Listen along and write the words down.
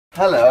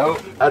Hello.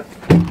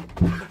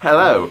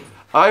 Hello.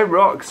 I'm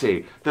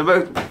Roxy, the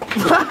most...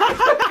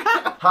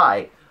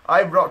 Hi,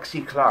 I'm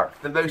Roxy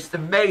Clark, the most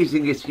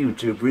amazingest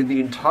YouTuber in the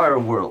entire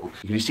world.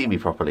 Can you see me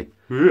properly?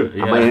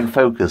 Yeah. Am I in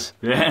focus?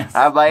 Yes.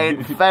 Am I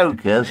in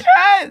focus?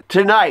 Yes.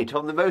 Tonight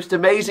on the most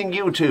amazing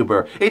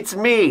YouTuber, it's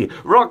me,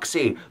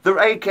 Roxy, the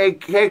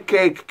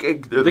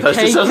KKK. The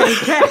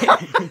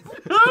KKK.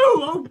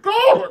 Oh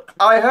God!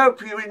 I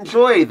hope you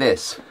enjoy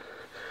this.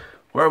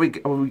 Where are we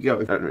going?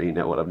 I don't really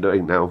know what I'm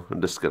doing now.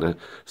 I'm just gonna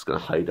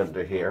hide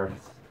under here.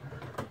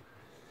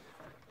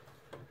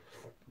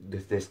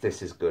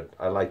 This is good.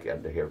 I like it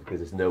under here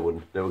because there's no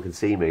one can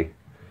see me,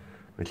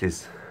 which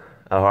is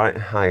all right.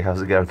 Hi,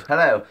 how's it going?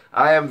 Hello,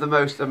 I am the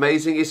most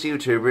amazingest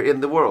YouTuber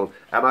in the world,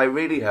 and I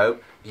really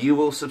hope you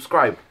will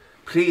subscribe.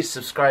 Please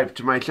subscribe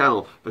to my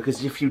channel,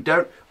 because if you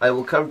don't, I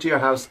will come to your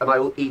house and I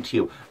will eat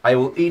you. I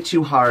will eat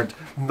you hard.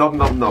 Nom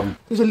nom nom.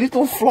 There's a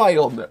little fly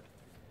on there.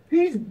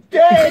 He's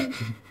dead.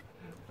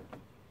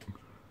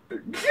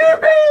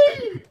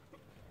 Jimmy!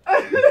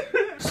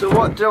 So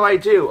what do I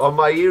do on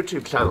my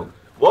YouTube channel?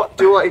 What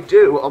do I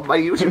do on my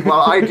YouTube?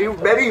 Well, I do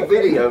many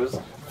videos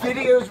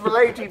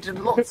relating to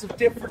lots of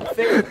different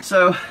things.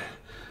 So,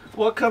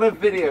 what kind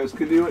of videos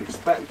can you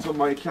expect on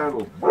my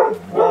channel?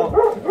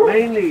 Well,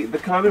 mainly the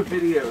kind of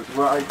videos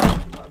where I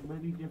talk about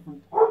many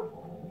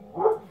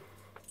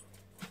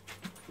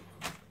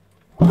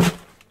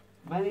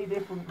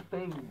different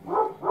things.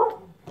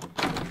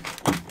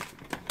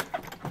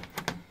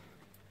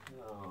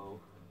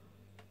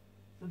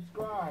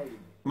 Subscribe.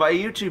 My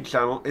YouTube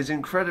channel is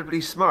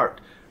incredibly smart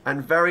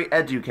and very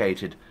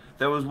educated.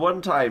 There was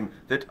one time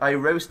that I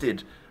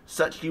roasted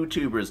such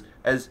YouTubers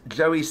as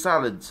Joey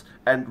Salads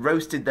and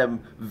roasted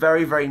them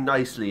very, very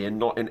nicely and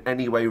not in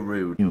any way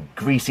rude. You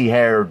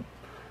greasy-haired,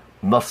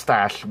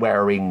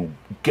 mustache-wearing,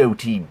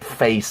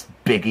 goatee-faced,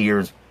 big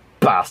ears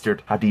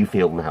bastard. How do you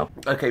feel now?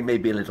 Okay,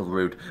 maybe a little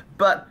rude,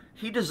 but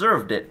he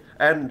deserved it,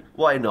 and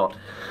why not?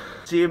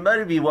 So you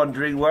might be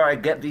wondering where I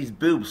get these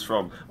boobs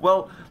from.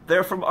 Well,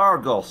 they're from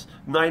Argos,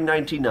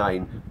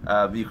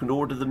 $9.99. You can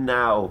order them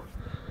now.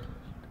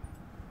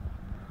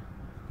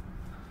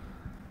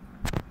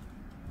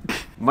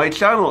 My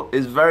channel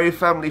is very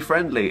family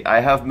friendly. I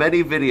have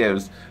many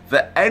videos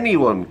that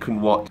anyone can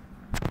watch.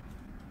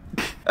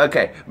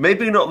 Okay,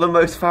 maybe not the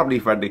most family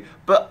friendly,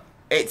 but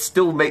it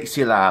still makes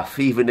you laugh,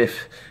 even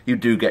if you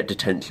do get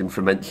detention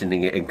for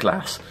mentioning it in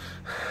class.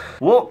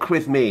 Walk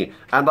with me,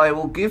 and I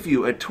will give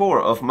you a tour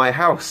of my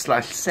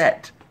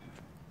house/set.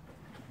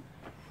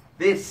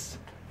 Walk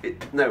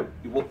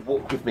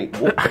with me.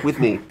 Walk with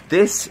me.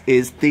 This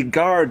is the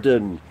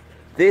garden.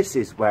 This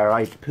is where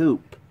I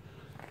poop.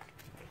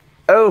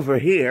 Over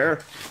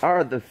here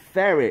are the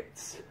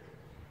ferrets.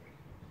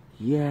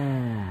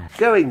 Yeah.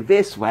 Going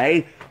this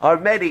way are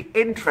many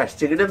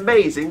interesting and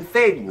amazing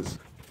things.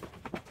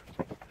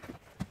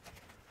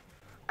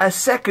 A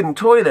second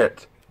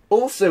toilet.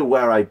 Also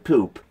where I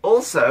poop.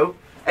 Also,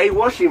 a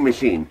washing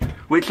machine,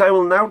 which I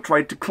will now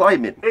try to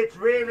climb in. It's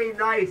really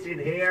nice in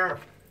here.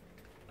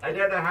 I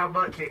don't know how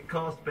much it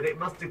cost, but it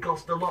must have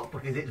cost a lot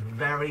because it's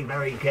very,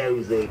 very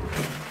cozy.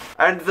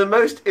 And the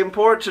most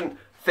important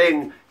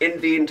thing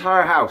in the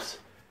entire house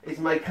is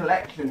my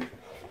collection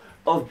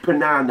of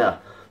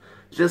banana.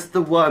 Just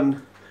the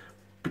one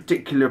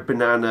particular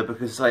banana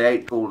because I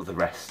ate all of the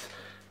rest.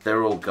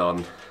 They're all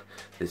gone.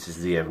 This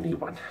is the only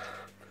one.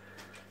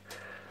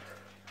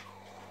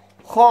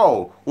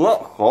 Ho! Ho!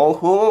 Ho!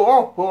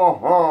 Ho!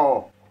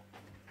 Ho!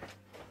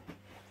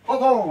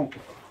 Ho!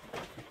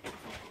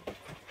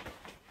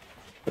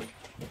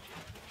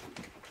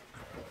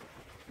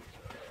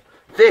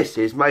 This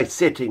is my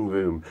sitting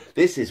room.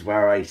 This is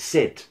where I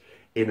sit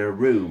in a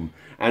room.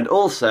 And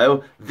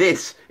also,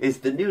 this is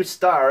the new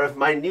star of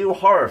my new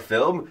horror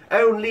film,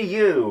 Only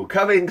You,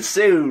 coming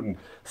soon.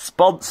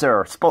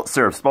 Sponsor,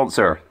 sponsor,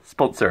 sponsor,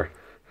 sponsor,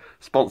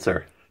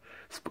 sponsor,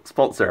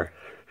 sponsor,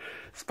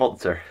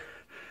 sponsor,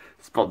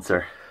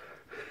 sponsor.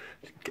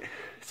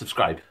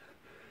 Subscribe.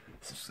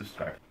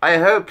 Subscribe. I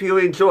hope you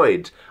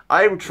enjoyed.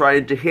 I'm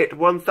trying to hit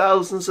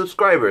 1,000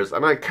 subscribers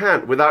and I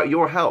can't without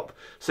your help.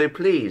 So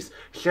please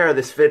share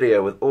this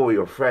video with all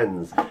your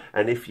friends,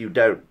 and if you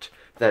don't,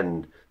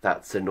 then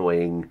that's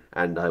annoying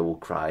and I will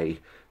cry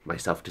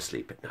myself to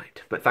sleep at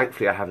night. But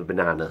thankfully I have a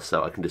banana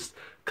so I can just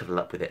cuddle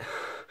up with it.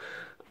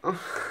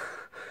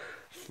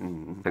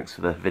 Thanks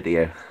for the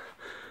video.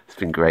 It's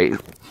been great.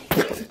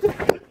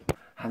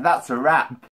 And that's a wrap.